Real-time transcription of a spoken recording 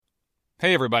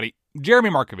Hey everybody,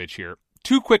 Jeremy Markovich here.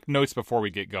 2 quick notes before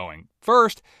we get going.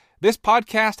 First, this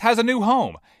podcast has a new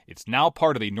home. It's now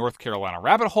part of the North Carolina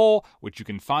Rabbit Hole, which you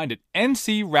can find at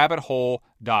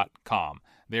ncrabbithole.com.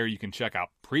 There you can check out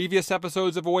previous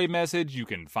episodes of Away Message. You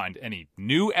can find any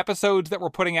new episodes that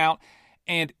we're putting out.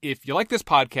 And if you like this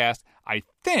podcast, I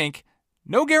think,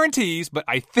 no guarantees, but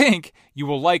I think you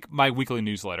will like my weekly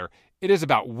newsletter. It is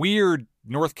about weird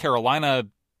North Carolina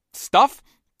stuff.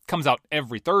 Comes out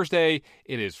every Thursday.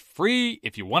 It is free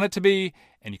if you want it to be,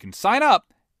 and you can sign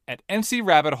up at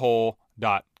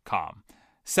ncrabbithole.com.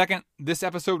 Second, this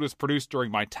episode was produced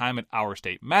during my time at Our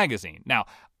State Magazine. Now,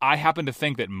 I happen to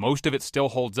think that most of it still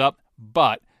holds up,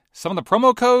 but some of the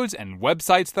promo codes and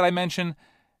websites that I mention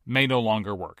may no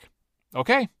longer work.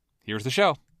 Okay, here's the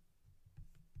show.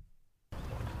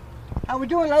 How we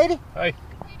doing, lady? Hi.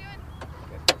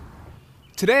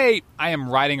 Today, I am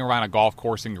riding around a golf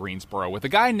course in Greensboro with a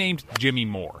guy named Jimmy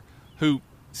Moore, who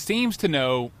seems to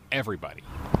know everybody.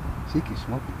 She can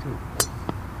smoke it too.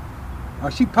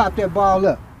 Oh, she popped that ball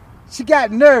up. She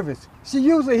got nervous. She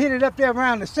usually hit it up there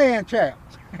around the sand trap.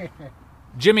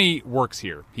 Jimmy works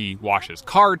here. He washes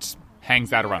carts,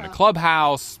 hangs out around the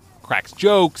clubhouse, cracks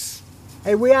jokes.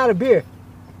 Hey, we out of beer.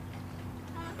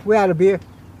 We out of beer.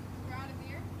 You're out of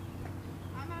beer?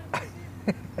 I'm out of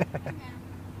beer.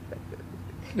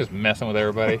 Just messing with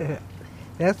everybody.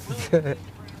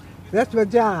 That's my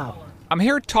job. I'm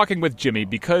here talking with Jimmy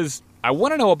because I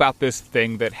want to know about this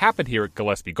thing that happened here at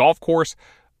Gillespie Golf Course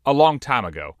a long time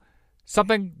ago.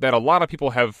 Something that a lot of people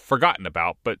have forgotten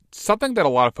about, but something that a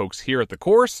lot of folks here at the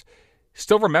course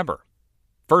still remember.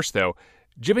 First, though,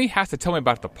 Jimmy has to tell me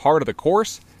about the part of the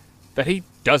course that he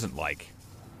doesn't like.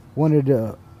 One of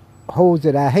the holes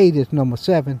that I hate is number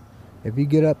 7. If you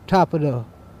get up top of the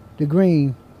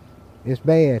green, it's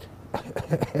bad.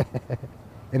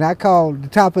 And I call the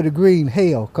top of the green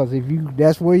hell, because if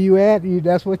that's where you at,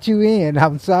 that's what you in.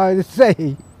 I'm sorry to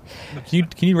say. Can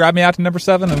you ride me out to number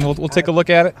 7 and we'll take a look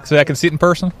at it so I can see it in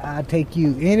person? I'll take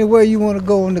you anywhere you want to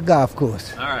go on the golf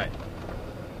course. All right.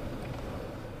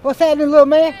 What's happening, little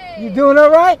man? You doing all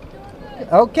right?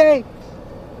 Okay.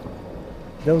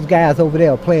 Those guys over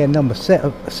there are playing number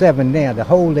 7 now, the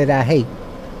hole that I hate.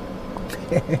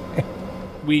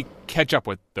 We catch up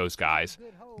with those guys.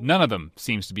 None of them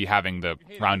seems to be having the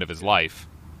round of his life.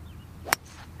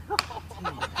 I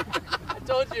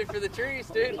told you for the trees,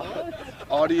 dude.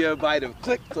 Audio bite of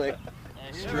click, click.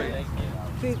 Straight.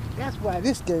 See, that's why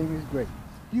this game is great.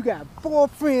 You got 4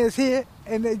 friends here,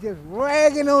 and they just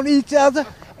ragging on each other,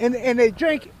 and they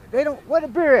drink it. They don't, where the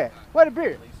beer at? Where the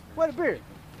beer? Where the beer?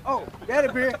 Oh, that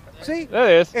a beer. See? There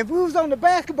it is. If we was on the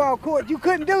basketball court, you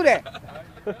couldn't do that.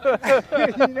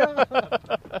 You know?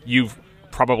 You've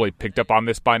probably picked up on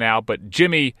this by now, but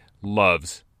Jimmy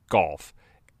loves golf.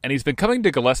 And he's been coming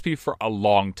to Gillespie for a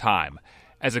long time.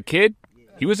 As a kid,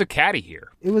 he was a caddy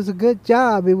here. It was a good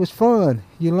job. It was fun.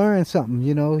 You learned something,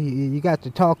 you know. You got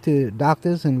to talk to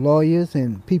doctors and lawyers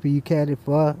and people you caddied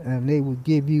for, and they would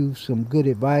give you some good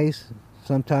advice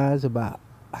sometimes about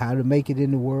how to make it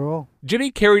in the world. Jimmy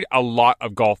carried a lot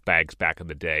of golf bags back in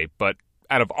the day, but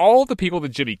out of all the people that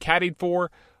Jimmy caddied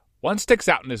for, one sticks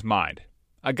out in his mind.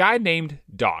 A guy named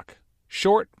Doc,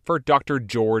 short for Dr.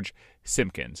 George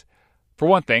Simpkins. For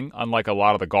one thing, unlike a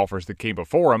lot of the golfers that came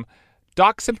before him,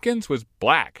 Doc Simpkins was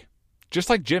black, just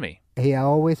like Jimmy. He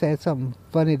always had something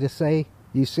funny to say.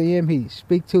 You see him, he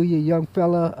speak to you, young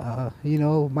fella,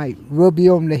 might rub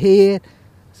you on the head,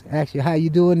 ask you how you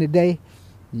doing today.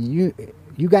 You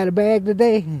got a bag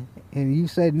today? And you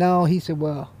said no. He said,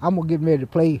 well, I'm going to get ready to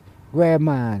play. Grab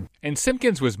mine. And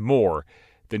Simpkins was more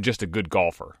than just a good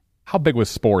golfer. How big was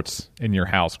sports in your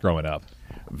house growing up?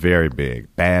 Very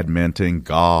big. Badminton,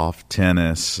 golf,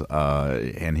 tennis,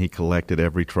 and he collected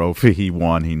every trophy he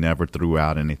won. He never threw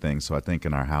out anything. So I think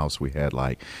in our house we had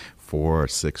like 4 or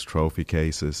 6 trophy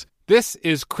cases. This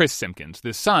is Chris Simpkins,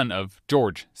 the son of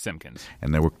George Simpkins.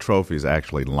 And there were trophies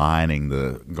actually lining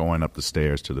going up the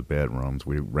stairs to the bedrooms.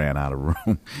 We ran out of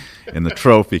room in the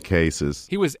trophy cases.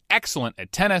 He was excellent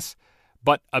at tennis,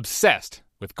 but obsessed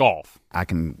with golf. I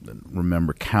can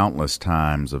remember countless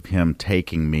times of him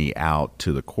taking me out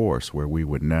to the course where we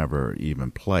would never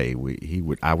even play.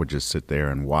 I would just sit there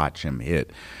and watch him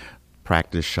hit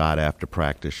practice shot after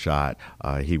practice shot.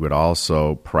 He would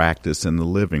also practice in the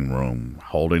living room,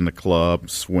 holding the club,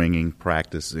 swinging,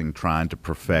 practicing, trying to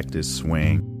perfect his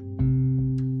swing.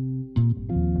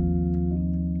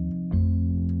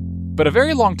 But a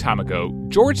very long time ago,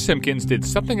 George Simpkins did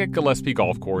something at Gillespie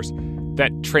Golf Course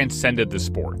that transcended the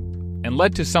sport and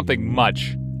led to something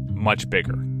much, much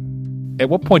bigger. At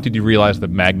what point did you realize the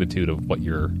magnitude of what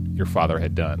your father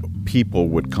had done? People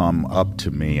would come up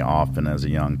to me often as a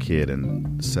young kid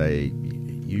and say,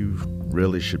 "You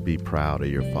really should be proud of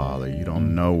your father. You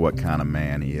don't know what kind of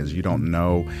man he is. You don't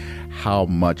know how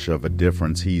much of a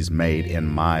difference he's made in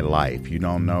my life. You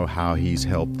don't know how he's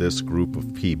helped this group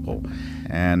of people."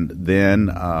 And then,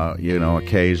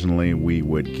 occasionally we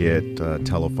would get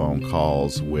telephone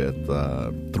calls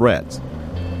with threats.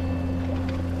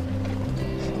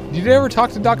 Did you ever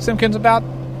talk to Doc Simpkins about,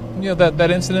 that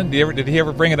incident? Did he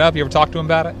ever bring it up? You ever talk to him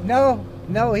about it?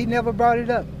 No, he never brought it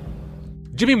up.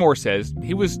 Jimmy Moore says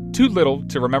he was too little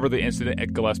to remember the incident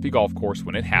at Gillespie Golf Course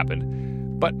when it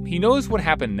happened, but he knows what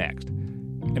happened next.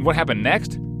 And what happened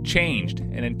next changed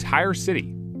an entire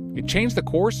city. It changed the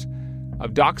course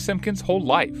of Doc Simpkins' whole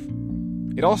life.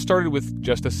 It all started with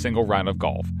just a single round of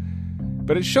golf.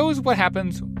 But it shows what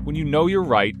happens when you know you're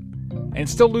right and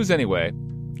still lose anyway,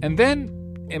 and then,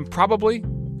 improbably,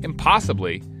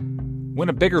 impossibly, win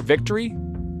a bigger victory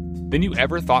than you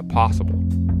ever thought possible.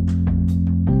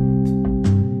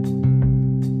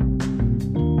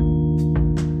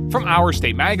 From Our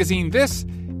State Magazine, this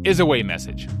is Away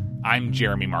Message. I'm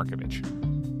Jeremy Markovich.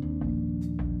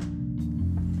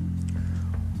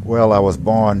 Well, I was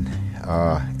born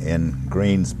in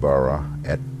Greensboro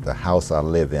at the house I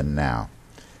live in now,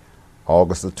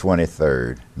 August the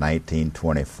 23rd,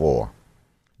 1924.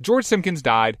 George Simpkins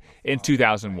died in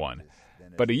 2001,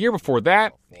 but a year before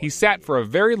that, he sat for a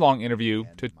very long interview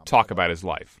to talk about his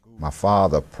life. My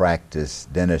father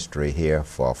practiced dentistry here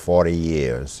for 40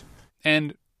 years.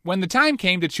 And when the time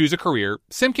came to choose a career,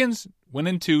 Simpkins went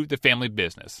into the family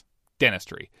business,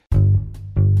 dentistry.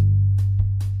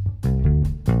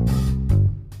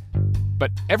 But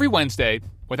every Wednesday,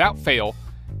 without fail,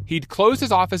 he'd close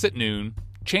his office at noon,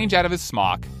 change out of his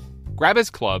smock, grab his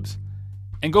clubs,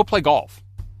 and go play golf.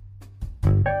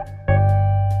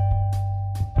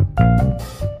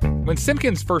 When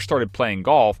Simpkins first started playing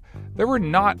golf, there were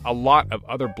not a lot of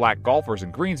other black golfers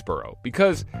in Greensboro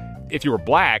because if you were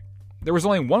black, there was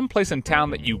only one place in town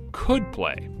that you could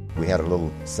play. We had a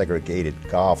little segregated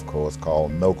golf course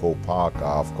called Noco Park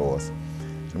Golf Course.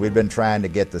 And we'd been trying to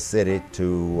get the city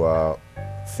to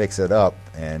fix it up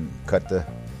and cut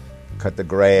the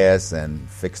grass and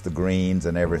fix the greens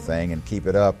and everything and keep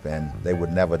it up, and they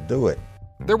would never do it.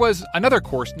 There was another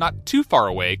course not too far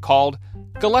away called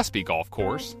Gillespie Golf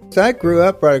Course. So I grew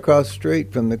up right across the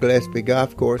street from the Gillespie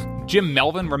Golf Course. Jim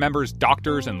Melvin remembers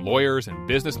doctors and lawyers and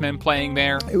businessmen playing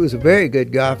there. It was a very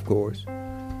good golf course.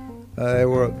 There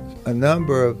were a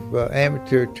number of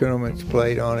amateur tournaments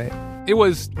played on it. It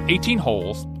was 18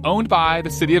 holes, owned by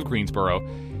the city of Greensboro,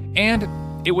 and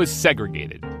it was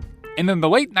segregated. And in the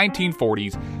late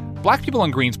 1940s, black people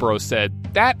in Greensboro said,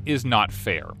 that is not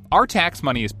fair. Our tax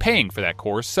money is paying for that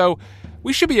course, so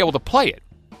we should be able to play it.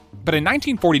 But in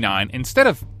 1949, instead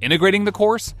of integrating the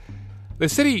course, the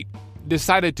city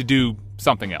decided to do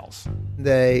something else.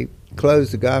 They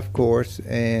closed the golf course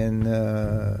and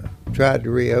tried to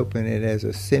reopen it as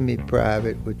a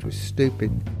semi-private, which was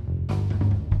stupid.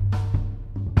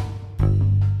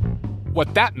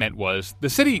 What that meant was the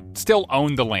city still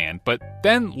owned the land, but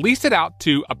then leased it out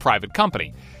to a private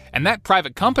company. And that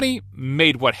private company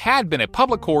made what had been a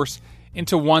public course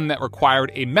into one that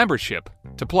required a membership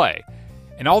to play.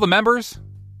 And all the members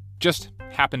just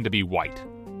happened to be white.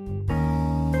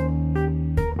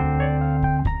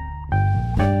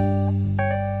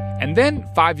 And then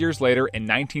 5 years later, in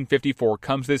 1954,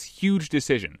 comes this huge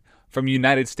decision from the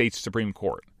United States Supreme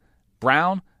Court.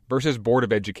 Brown versus Board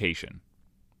of Education.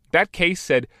 That case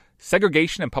said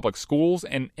segregation in public schools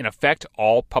and, in effect,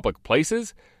 all public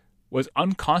places was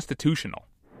unconstitutional.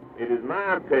 It is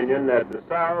my opinion that the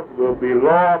South will be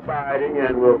law-abiding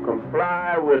and will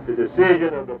comply with the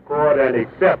decision of the court and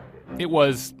accept it. It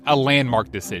was a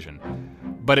landmark decision,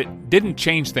 but it didn't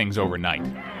change things overnight.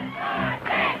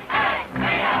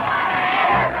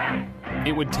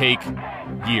 It would take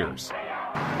years.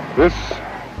 This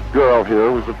girl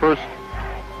here was the first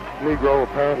Negro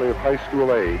apparently of high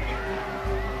school age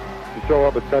to show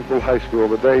up at Central High School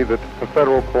the day that the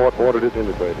federal court ordered it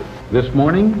integrated. This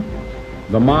morning,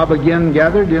 the mob again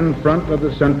gathered in front of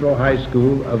the Central High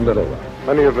School of Little Rock.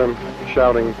 Many of them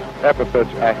shouting epithets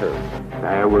at her.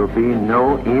 There will be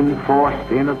no enforced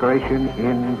integration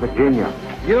in Virginia.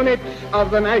 Units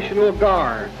of the National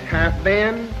Guard have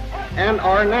been and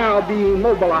are now being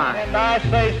mobilized. And I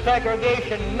say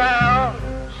segregation now,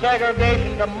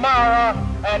 segregation tomorrow,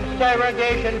 and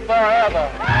segregation forever.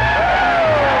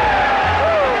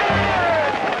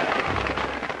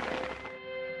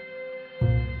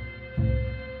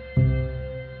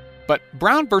 But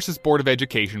Brown versus Board of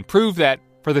Education proved that,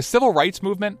 for the civil rights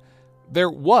movement, there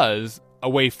was a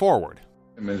way forward.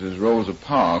 Mrs. Rosa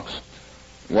Parks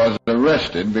was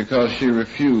arrested because she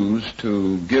refused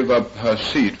to give up her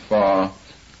seat for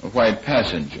a white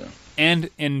passenger. And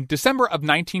in December of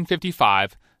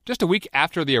 1955, just a week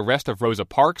after the arrest of Rosa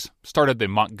Parks started the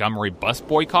Montgomery bus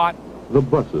boycott, the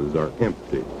buses are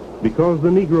empty because the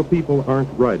Negro people aren't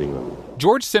riding them.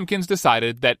 George Simpkins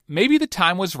decided that maybe the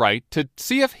time was right to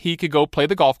see if he could go play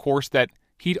the golf course that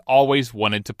he'd always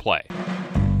wanted to play.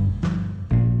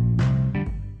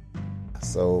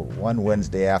 So one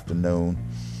Wednesday afternoon,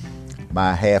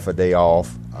 my half a day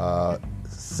off,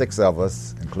 6 of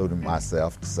us, including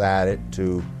myself, decided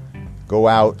to go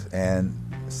out and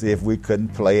see if we couldn't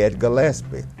play at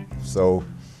Gillespie. So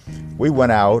we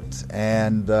went out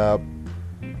and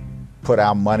put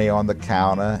our money on the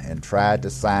counter and tried to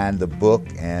sign the book.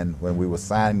 And when we were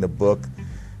signing the book,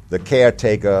 the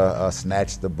caretaker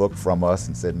snatched the book from us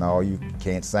and said, "No, you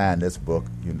can't sign this book.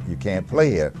 You can't play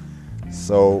here."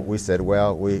 So we said,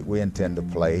 well, we intend to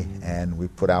play, and we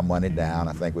put our money down.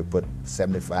 I think we put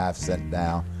 75 cents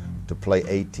down to play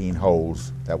 18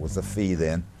 holes. That was the fee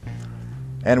then.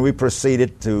 And we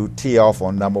proceeded to tee off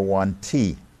on number 1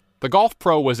 tee. The golf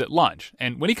pro was at lunch,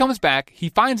 and when he comes back, he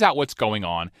finds out what's going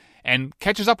on and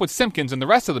catches up with Simpkins and the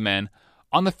rest of the men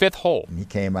on the 5th hole. He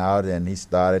came out and he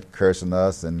started cursing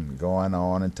us and going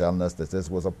on and telling us that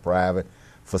this was a private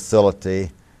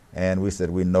facility. And we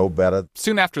said we know better.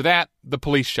 Soon after that, the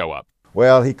police show up.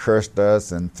 Well, he cursed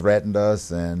us and threatened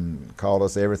us and called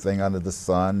us everything under the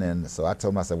sun. And so I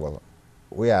told him, I said, well,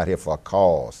 we're out here for a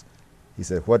cause. He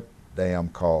said, what damn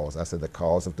cause? I said, the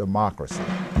cause of democracy.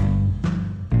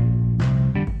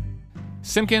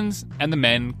 Simpkins and the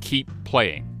men keep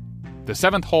playing. The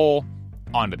 7th hole,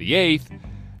 on to the 8th.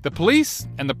 The police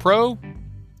and the pro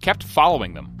kept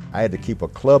following them. I had to keep a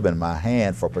club in my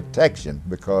hand for protection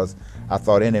because I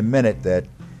thought any minute that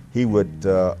he would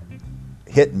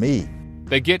hit me.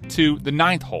 They get to the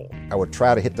 9th hole. I would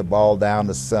try to hit the ball down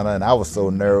the center, and I was so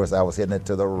nervous I was hitting it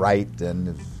to the right,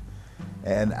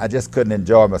 and I just couldn't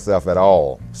enjoy myself at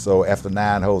all. So after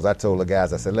 9 holes, I told the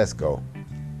guys, I said, let's go.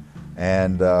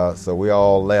 And so we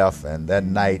all left, and that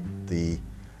night the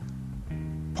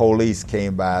police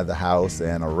came by the house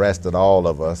and arrested all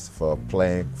of us for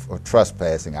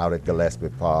trespassing out at Gillespie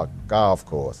Park Golf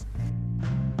Course.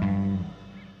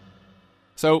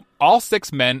 So all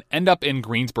 6 men end up in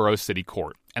Greensboro City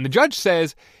Court. And the judge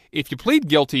says, if you plead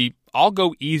guilty, I'll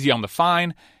go easy on the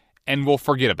fine and we'll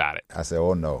forget about it. I said,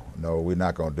 oh, no, we're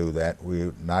not going to do that.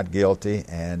 We're not guilty,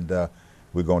 and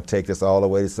we're going to take this all the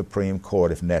way to Supreme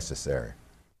Court if necessary.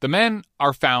 The men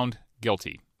are found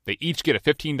guilty. They each get a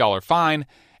 $15 fine,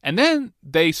 and then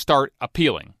they start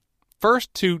appealing.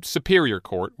 First to Superior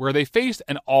Court, where they faced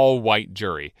an all-white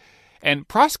jury. And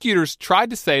prosecutors tried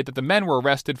to say that the men were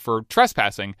arrested for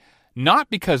trespassing,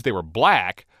 not because they were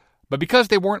black, but because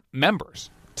they weren't members.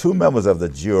 2 members of the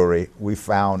jury, we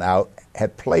found out,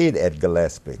 had played at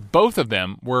Gillespie. Both of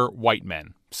them were white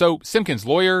men. So Simpkins'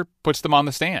 lawyer puts them on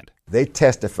the stand. They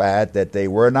testified that they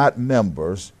were not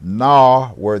members,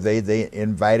 nor were they the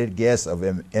invited guests of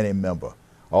any member.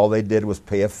 All they did was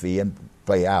pay a fee and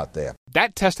play out there.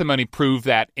 That testimony proved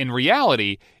that, in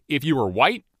reality, if you were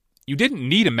white, you didn't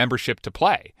need a membership to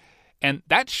play. And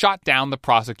that shot down the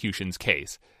prosecution's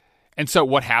case. And so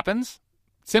what happens?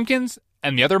 Simpkins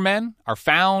and the other men are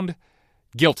found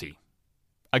guilty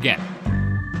again.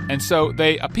 And so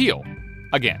they appeal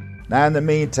again. Now, in the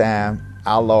meantime,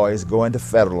 our lawyers go into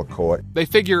federal court. They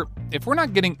figure if we're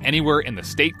not getting anywhere in the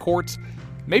state courts,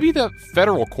 maybe the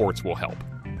federal courts will help.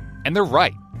 And they're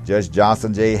right. Judge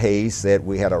Johnson J. Hayes said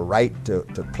we had a right to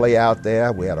play out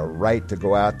there. We had a right to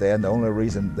go out there. And the only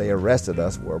reason they arrested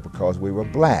us were because we were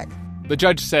black. The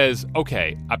judge says,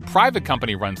 okay, a private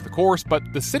company runs the course, but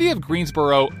the city of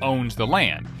Greensboro owns the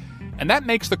land. And that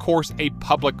makes the course a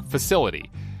public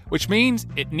facility, which means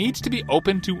it needs to be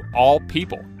open to all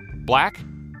people, black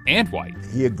and white.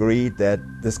 He agreed that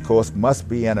this course must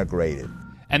be integrated.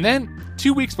 And then,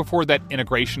 2 weeks before that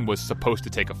integration was supposed to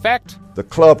take effect, the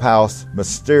clubhouse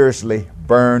mysteriously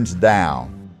burns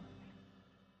down.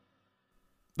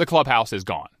 The clubhouse is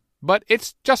gone. But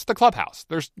it's just the clubhouse.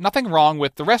 There's nothing wrong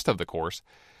with the rest of the course.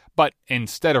 But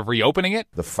instead of reopening it,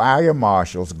 the fire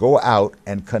marshals go out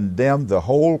and condemn the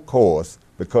whole course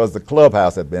because the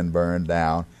clubhouse had been burned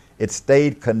down. It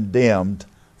stayed condemned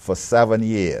for 7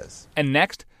 years. And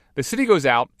next, the city goes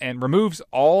out and removes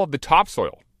all of the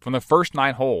topsoil from the first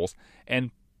 9 holes and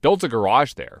builds a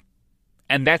garage there.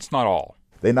 And that's not all.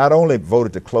 They not only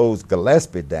voted to close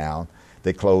Gillespie down,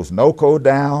 they closed NOCO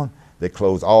down, they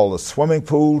closed all the swimming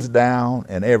pools down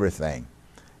and everything.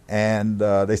 and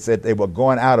they said they were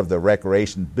going out of the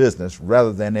recreation business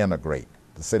rather than integrate.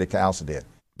 The city council did.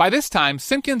 By this time,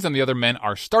 Simpkins and the other men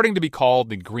are starting to be called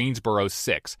the Greensboro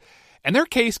Six, and their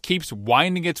case keeps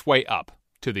winding its way up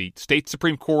to the state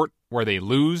Supreme Court, where they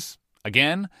lose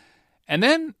again, and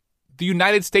then the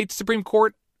United States Supreme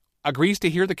Court agrees to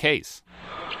hear the case.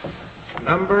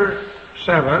 Number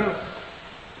 7,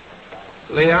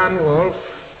 Leon Wolf,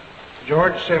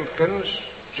 George Simpkins,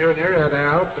 Jr. et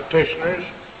al., petitioners,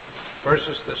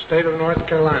 versus the state of North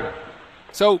Carolina.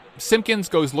 So Simpkins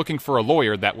goes looking for a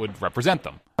lawyer that would represent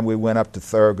them. And we went up to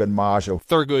Thurgood Marshall.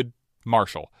 Thurgood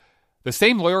Marshall, the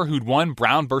same lawyer who'd won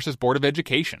Brown versus Board of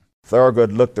Education.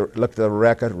 Thurgood looked at the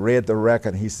record, read the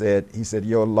record. He said,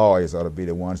 your lawyers ought to be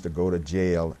the ones to go to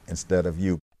jail instead of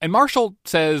you. And Marshall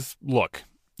says, look,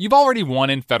 you've already won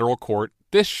in federal court.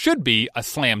 This should be a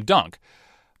slam dunk.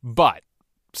 But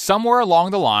somewhere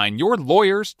along the line, your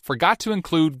lawyers forgot to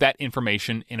include that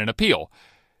information in an appeal.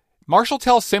 Marshall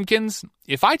tells Simpkins,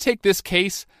 if I take this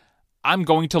case, I'm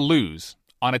going to lose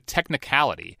on a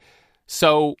technicality.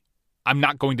 So I'm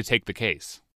not going to take the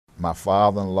case. My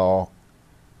father-in-law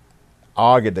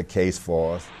argued the case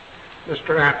for us.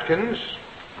 Mr. Atkins,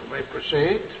 you may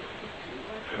proceed.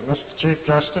 Mr. Chief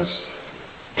Justice,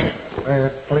 may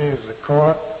it please the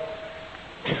court,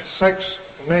 6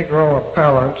 Negro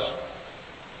appellants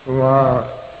who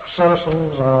are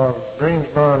citizens of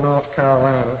Greensboro, North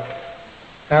Carolina,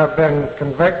 have been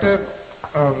convicted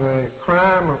of the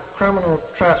crime of criminal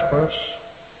trespass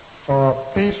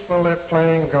for peacefully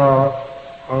playing golf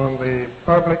on the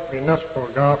public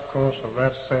municipal golf course of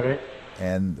that city.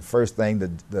 And the first thing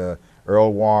that the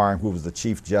Earl Warren, who was the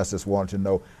Chief Justice, wanted to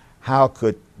know, how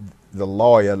could the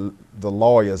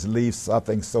lawyers leave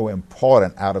something so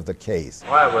important out of the case?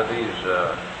 Why were these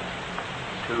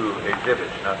 2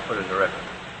 exhibits not put in the record?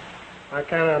 I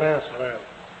cannot answer that,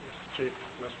 Mr. Chief,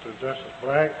 Mr. Justice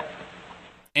Black.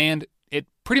 And it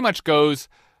pretty much goes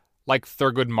like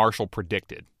Thurgood Marshall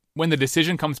predicted. When the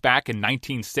decision comes back in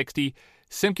 1960,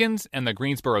 Simpkins and the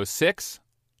Greensboro Six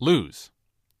lose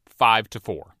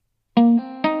 5-4.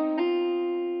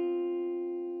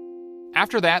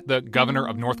 After that, the governor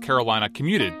of North Carolina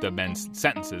commuted the men's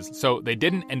sentences, so they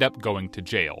didn't end up going to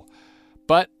jail.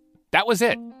 But that was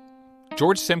it.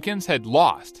 George Simpkins had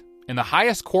lost in the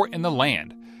highest court in the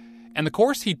land, and the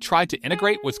course he tried to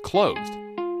integrate was closed.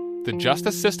 The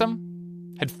justice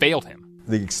system had failed him.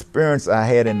 The experience I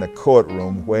had in the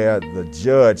courtroom, where the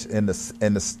judge, in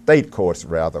the state courts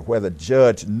rather, where the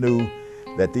judge knew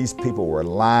that these people were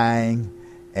lying,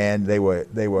 and they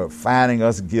were finding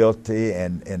us guilty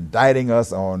and indicting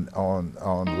us on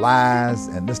lies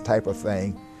and this type of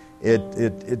thing,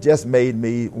 it just made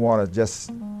me want to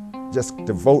just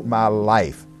devote my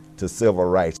life to civil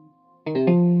rights.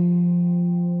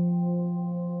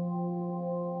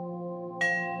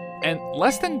 And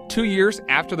less than 2 years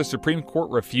after the Supreme Court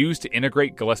refused to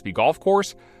integrate Gillespie Golf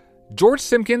Course, George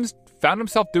Simpkins found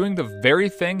himself doing the very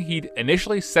thing he'd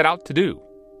initially set out to do: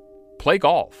 play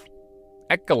golf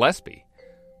at Gillespie.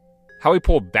 How he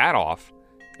pulled that off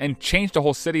and changed the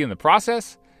whole city in the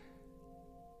process?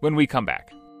 When we come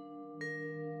back.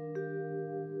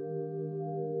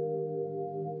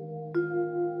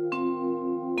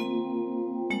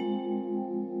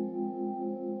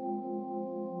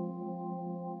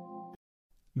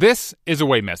 This is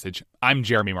Away Message. I'm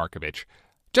Jeremy Markovich.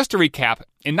 Just to recap,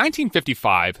 in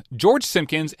 1955, George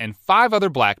Simpkins and 5 other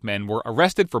black men were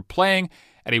arrested for playing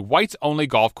at a whites-only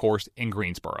golf course in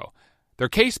Greensboro. Their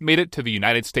case made it to the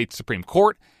United States Supreme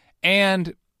Court,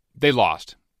 and they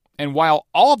lost. And while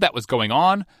all of that was going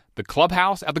on, the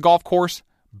clubhouse at the golf course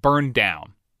burned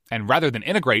down. And rather than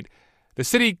integrate, the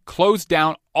city closed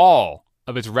down all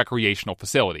of its recreational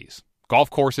facilities: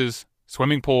 golf courses,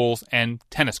 swimming pools, and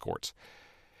tennis courts.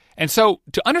 And so,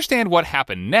 to understand what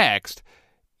happened next,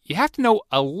 you have to know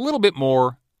a little bit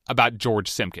more about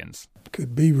George Simpkins.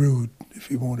 Could be rude if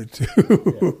he wanted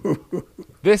to.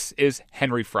 This is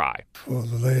Henry Fry. For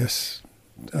the last,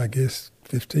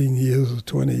 15 years or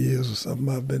 20 years or something,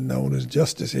 I've been known as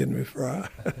Justice Henry Fry.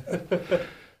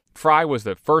 Fry was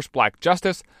the first black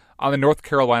justice on the North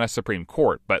Carolina Supreme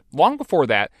Court, but long before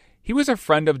that, he was a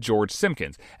friend of George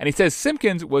Simpkins, and he says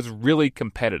Simpkins was really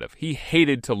competitive. He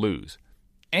hated to lose.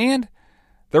 And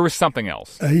there was something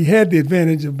else. He had the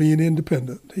advantage of being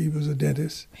independent. He was a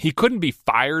dentist. He couldn't be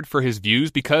fired for his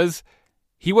views because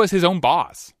he was his own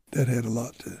boss. That had a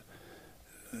lot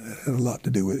to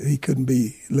do with it. He couldn't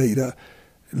be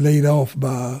laid off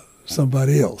by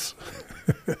somebody else.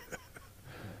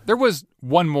 There was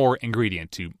one more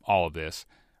ingredient to all of this.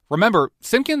 Remember,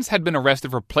 Simpkins had been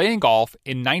arrested for playing golf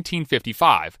in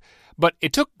 1955, But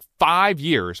it took 5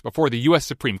 years before the U.S.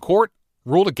 Supreme Court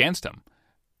ruled against him.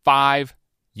 5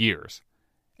 years.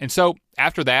 And so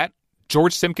after that,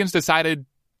 George Simpkins decided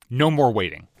no more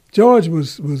waiting. George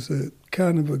was a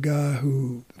kind of a guy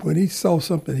who, when he saw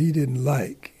something he didn't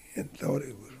like and thought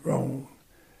it was wrong,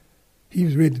 he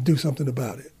was ready to do something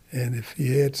about it. And if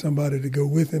he had somebody to go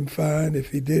with him, fine.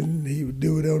 If he didn't, he would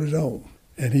do it on his own.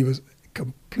 And he was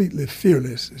completely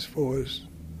fearless as far as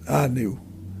I knew,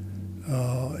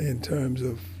 in terms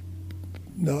of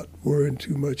not worrying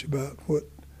too much about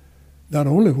not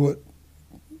only what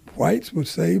whites would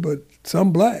say, but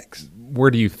some blacks.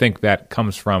 Where do you think that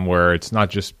comes from, where it's not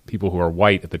just people who are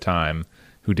white at the time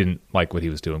who didn't like what he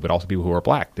was doing, but also people who are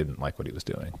black didn't like what he was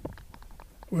doing?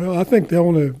 Well, I think the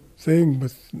only thing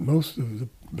with most of the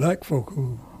black folk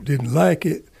who didn't like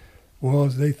it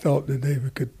was they thought that they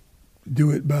could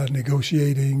do it by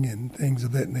negotiating and things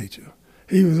of that nature.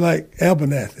 He was like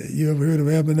Abernathy. You ever heard of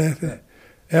Abernathy?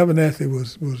 Abernathy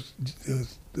was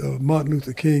Martin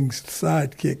Luther King's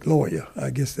sidekick lawyer. I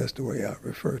guess that's the way I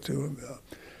refer to him.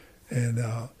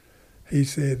 And he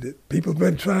said that people have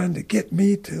been trying to get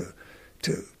me to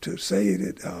say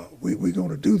that we're going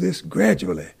to do this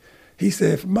gradually. He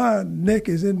said, if my neck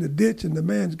is in the ditch and the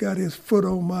man's got his foot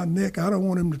on my neck, I don't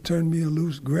want him to turn me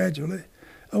loose gradually.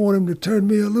 I want him to turn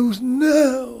me loose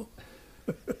now.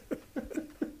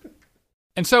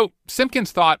 And so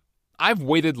Simpkins thought, I've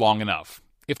waited long enough.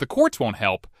 If the courts won't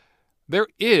help, there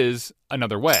is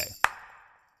another way.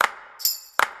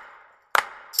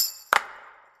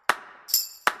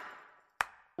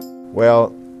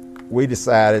 Well, we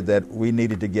decided that we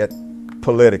needed to get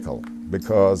political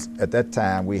because at that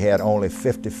time we had only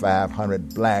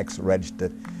 5,500 blacks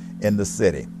registered in the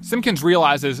city. Simpkins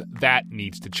realizes that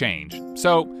needs to change.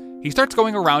 So he starts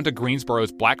going around to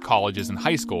Greensboro's black colleges and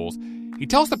high schools. He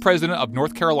tells the president of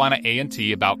North Carolina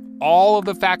A&T about all of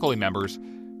the faculty members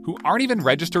who aren't even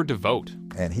registered to vote.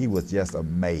 And he was just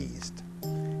amazed.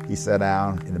 He sat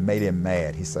down and it made him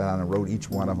mad. He sat down and wrote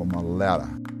each one of them a letter.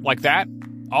 Like that,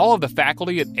 all of the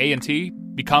faculty at A&T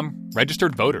become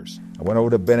registered voters. I went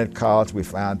over to Bennett College. We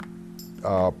found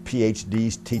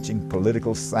PhDs teaching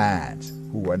political science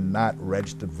who were not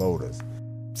registered voters.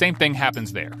 Same thing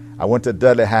happens there. I went to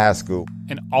Dudley High School.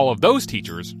 And all of those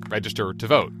teachers register to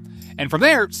vote. And from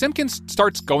there, Simpkins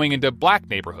starts going into black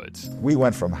neighborhoods. We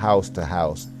went from house to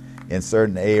house in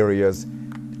certain areas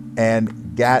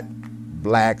and got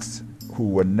blacks who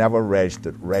were never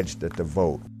registered to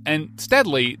vote. And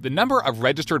steadily, the number of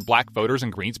registered black voters in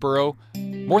Greensboro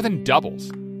more than doubles,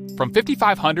 from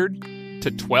 5,500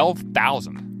 to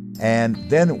 12,000. And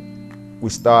then we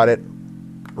started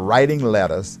writing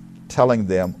letters telling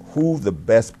them who the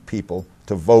best people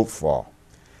to vote for.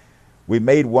 We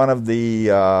made one of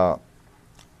the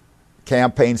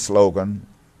campaign slogan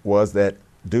was that,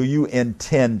 do you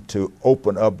intend to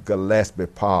open up Gillespie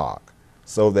Park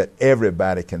so that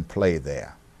everybody can play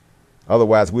there?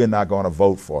 Otherwise, we're not going to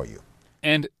vote for you.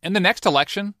 And in the next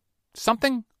election,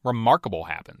 something remarkable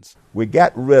happens. We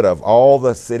got rid of all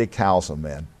the city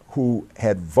councilmen who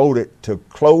had voted to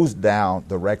close down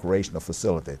the recreational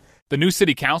facility. The new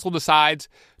city council decides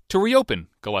to reopen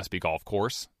Gillespie Golf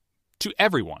Course to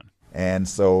everyone. And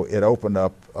so it opened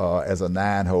up as a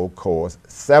 9-hole course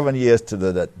 7 years to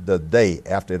the day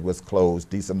after it was closed,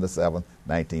 December 7th,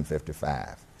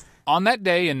 1955. On that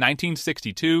day in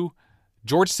 1962,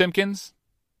 George Simpkins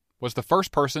was the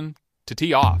first person to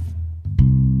tee off.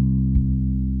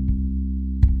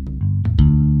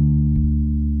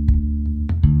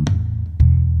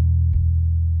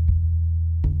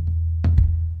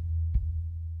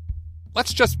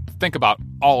 Let's just think about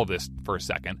all of this for a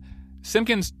second.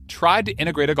 Simpkins tried to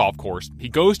integrate a golf course. He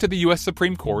goes to the U.S.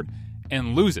 Supreme Court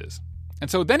and loses. And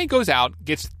so then he goes out,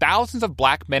 gets thousands of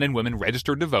black men and women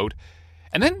registered to vote,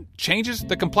 and then changes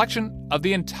the complexion of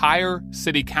the entire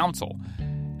city council.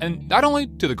 And not only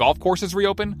do the golf courses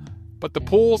reopen, but the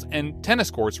pools and tennis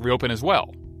courts reopen as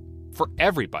well, for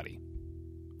everybody.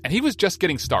 And he was just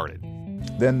getting started.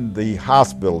 Then the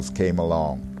hospitals came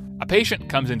along. A patient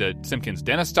comes into Simpkins'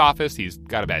 dentist's office. He's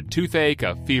got a bad toothache,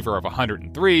 a fever of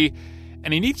 103,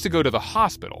 and he needs to go to the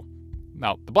hospital.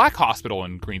 Now, the black hospital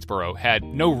in Greensboro had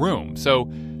no room,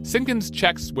 so Simpkins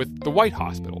checks with the white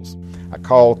hospitals. I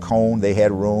called Cone. They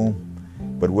had room,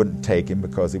 but wouldn't take him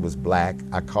because he was black.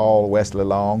 I called Wesley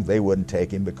Long. They wouldn't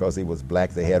take him because he was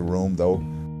black. They had room, though.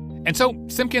 And so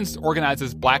Simpkins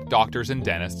organizes black doctors and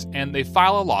dentists, and they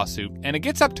file a lawsuit, and it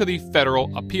gets up to the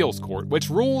Federal Appeals Court, which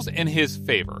rules in his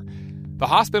favor. The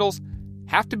hospitals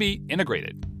have to be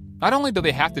integrated. Not only do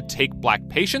they have to take black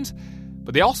patients,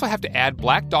 but they also have to add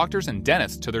black doctors and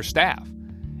dentists to their staff.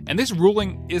 And this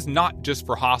ruling is not just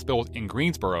for hospitals in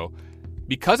Greensboro,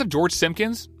 Because of George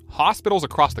Simpkins, hospitals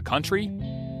across the country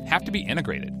have to be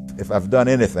integrated. If I've done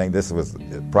anything, this was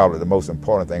probably the most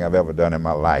important thing I've ever done in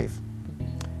my life,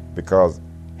 because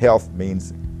health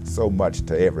means so much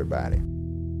to everybody.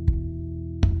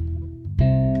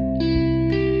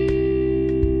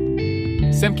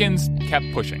 Simpkins kept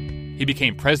pushing. He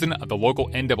became president of the local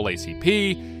NAACP.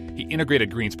 He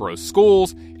integrated Greensboro's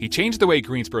schools. He changed the way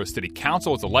Greensboro City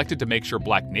Council was elected to make sure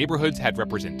black neighborhoods had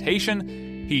representation.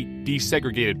 He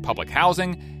desegregated public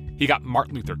housing. He got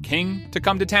Martin Luther King to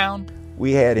come to town.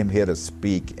 We had him here to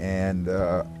speak, and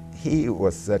he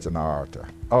was such an orator.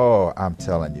 Oh, I'm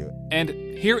telling you. And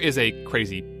here is a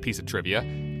crazy piece of trivia.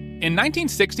 In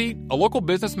 1960, a local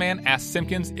businessman asked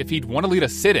Simpkins if he'd want to lead a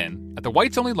sit-in at the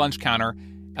whites-only lunch counter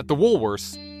at the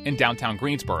Woolworths in downtown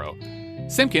Greensboro.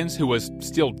 Simpkins, who was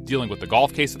still dealing with the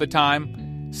golf case at the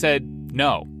time, said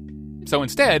no. So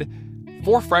instead,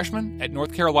 4 freshmen at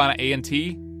North Carolina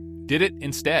A&T did it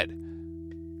instead.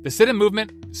 The sit-in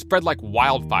movement spread like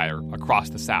wildfire across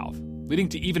the South, leading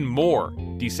to even more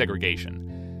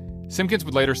desegregation. Simpkins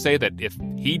would later say that if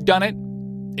he'd done it,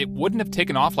 it wouldn't have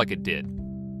taken off like it did.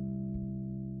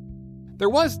 There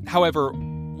was, however,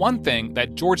 one thing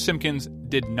that George Simpkins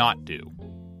did not do: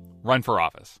 run for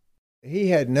office. He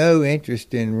had no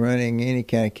interest in running any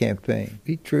kind of campaign.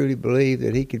 He truly believed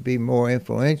that he could be more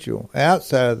influential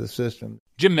outside of the system.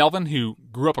 Jim Melvin, who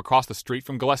grew up across the street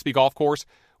from Gillespie Golf Course,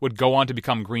 would go on to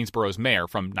become Greensboro's mayor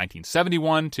from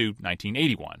 1971 to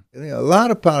 1981. A lot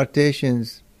of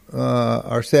politicians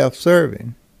are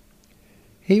self-serving.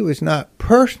 He was not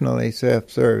personally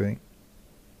self-serving.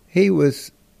 He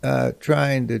was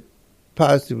trying to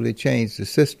positively change the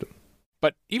system.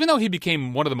 But even though he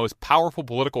became one of the most powerful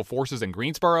political forces in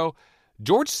Greensboro,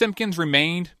 George Simpkins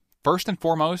remained, first and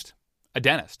foremost, a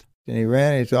dentist. And he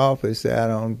ran his office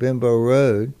out on Bimbo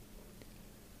Road.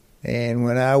 And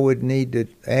when I would need to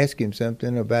ask him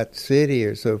something about the city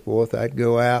or so forth, I'd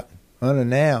go out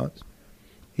unannounced.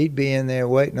 He'd be in there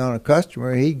waiting on a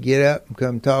customer. He'd get up and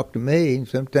come talk to me. And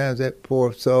sometimes that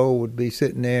poor soul would be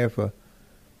sitting there for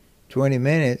 20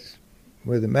 minutes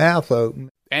with the mouth open.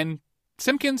 And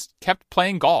Simpkins kept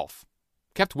playing golf,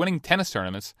 kept winning tennis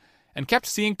tournaments, and kept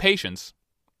seeing patients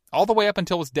all the way up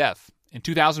until his death in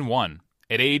 2001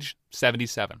 at age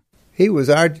 77. He was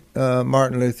our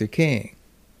Martin Luther King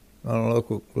on a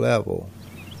local level.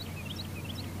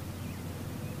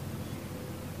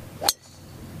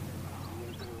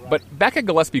 But back at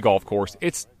Gillespie Golf Course,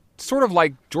 it's sort of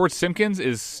like George Simpkins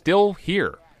is still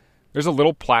here. There's a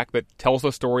little plaque that tells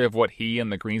the story of what he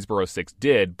and the Greensboro Six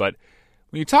did, but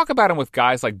when you talk about him with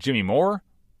guys like Jimmy Moore,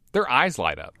 their eyes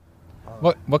light up.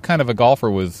 What kind of a golfer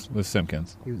was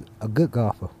Simpkins? He was a good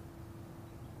golfer.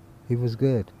 He was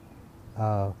good.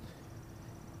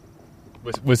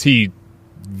 Was he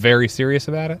very serious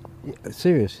about it? Yeah,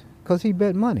 serious, because he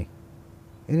bet money.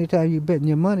 Anytime you betting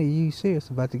your money, you serious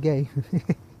about the game.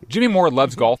 Jimmy Moore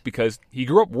loves golf because he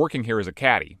grew up working here as a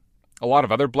caddy. A lot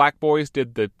of other black boys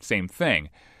did the same thing.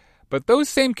 But those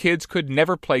same kids could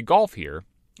never play golf here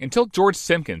until George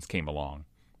Simpkins came along.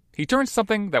 He turned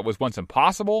something that was once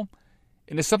impossible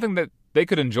into something that they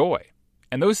could enjoy.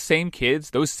 And those same kids,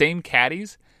 those same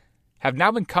caddies, have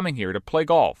now been coming here to play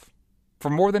golf for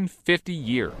more than 50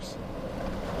 years.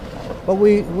 But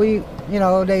we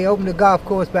they opened the golf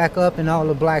course back up and all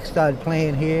the blacks started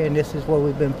playing here, and this is what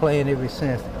we've been playing ever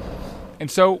since. And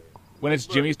so, when it's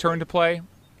Jimmy's turn to play,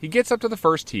 he gets up to the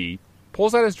first tee,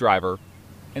 pulls out his driver,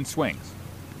 and swings.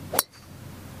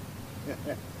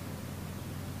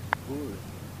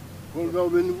 Pull it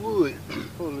over in the wood.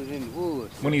 Pull it in the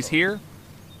woods. When he's here,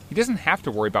 he doesn't have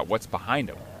to worry about what's behind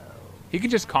him. He can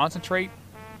just concentrate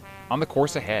on the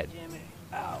course ahead.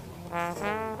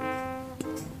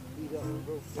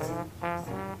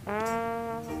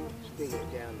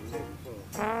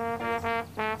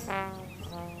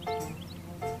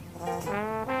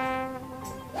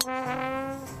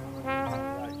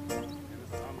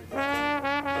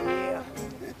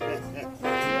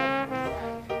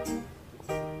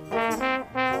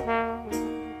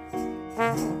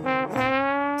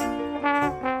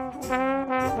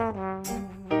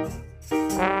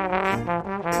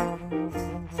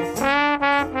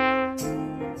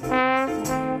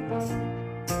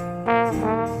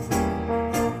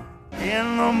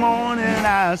 In the morning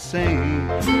I sing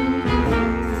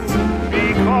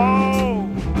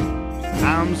because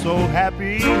I'm so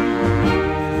happy.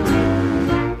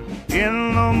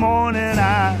 In the morning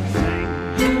I sing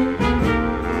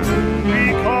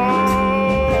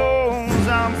because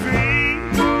I'm free.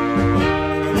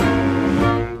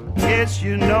 Yes,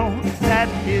 you know that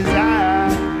his eye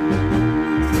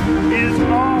is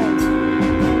on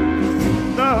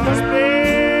the space.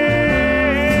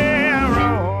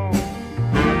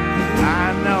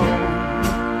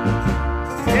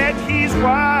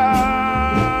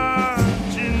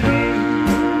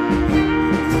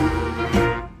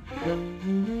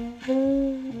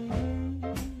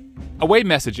 Away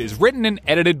Message is written and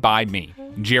edited by me,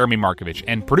 Jeremy Markovich,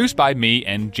 and produced by me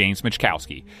and James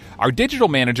Michkowski. Our digital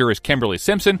manager is Kimberly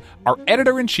Simpson. Our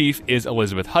editor-in-chief is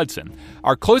Elizabeth Hudson.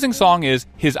 Our closing song is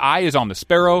His Eye is on the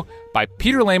Sparrow by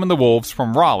Peter Lamb and the Wolves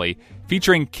from Raleigh,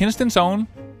 featuring Kinston's own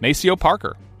Maceo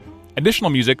Parker.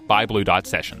 Additional music by Blue Dot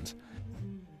Sessions.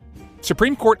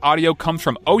 Supreme Court audio comes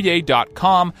from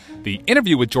Oye.com. The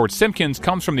interview with George Simpkins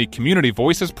comes from the Community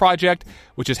Voices Project,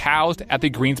 which is housed at the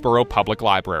Greensboro Public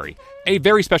Library. A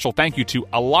very special thank you to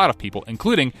a lot of people,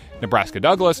 including Nebraska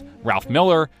Douglas, Ralph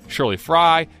Miller, Shirley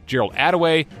Fry, Gerald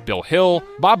Attaway, Bill Hill,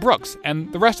 Bob Brooks,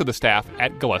 and the rest of the staff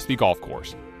at Gillespie Golf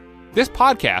Course. This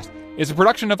podcast is a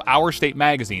production of Our State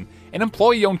Magazine, an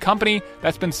employee-owned company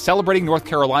that's been celebrating North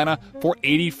Carolina for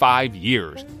 85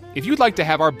 years. If you'd like to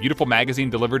have our beautiful magazine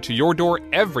delivered to your door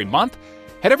every month,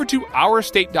 head over to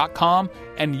ourstate.com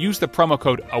and use the promo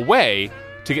code AWAY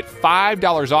to get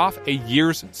 $5 off a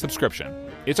year's subscription.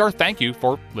 It's our thank you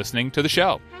for listening to the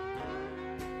show.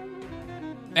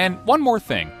 And one more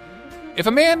thing. If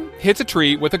a man hits a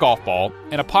tree with a golf ball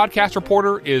and a podcast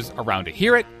reporter is around to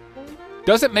hear it,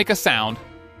 does it make a sound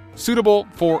suitable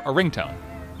for a ringtone?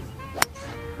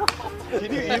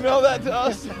 Can you email that to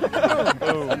us?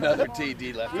 Another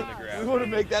TD left on the ground. We want to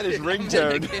make that his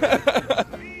ringtone.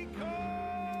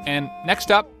 And next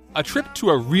up, a trip to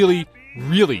a really,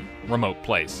 really remote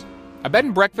place. A bed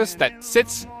and breakfast that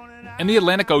sits in the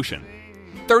Atlantic Ocean,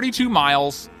 32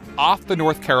 miles off the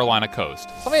North Carolina coast.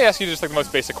 Let me ask you just like the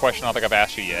most basic question I don't think I've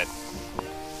asked you yet.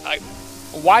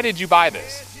 Why did you buy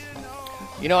this?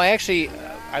 You know,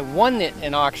 I won it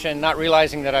in auction, not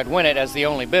realizing that I'd win it as the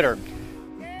only bidder.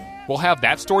 We'll have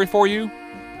that story for you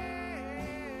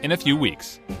in a few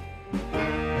weeks.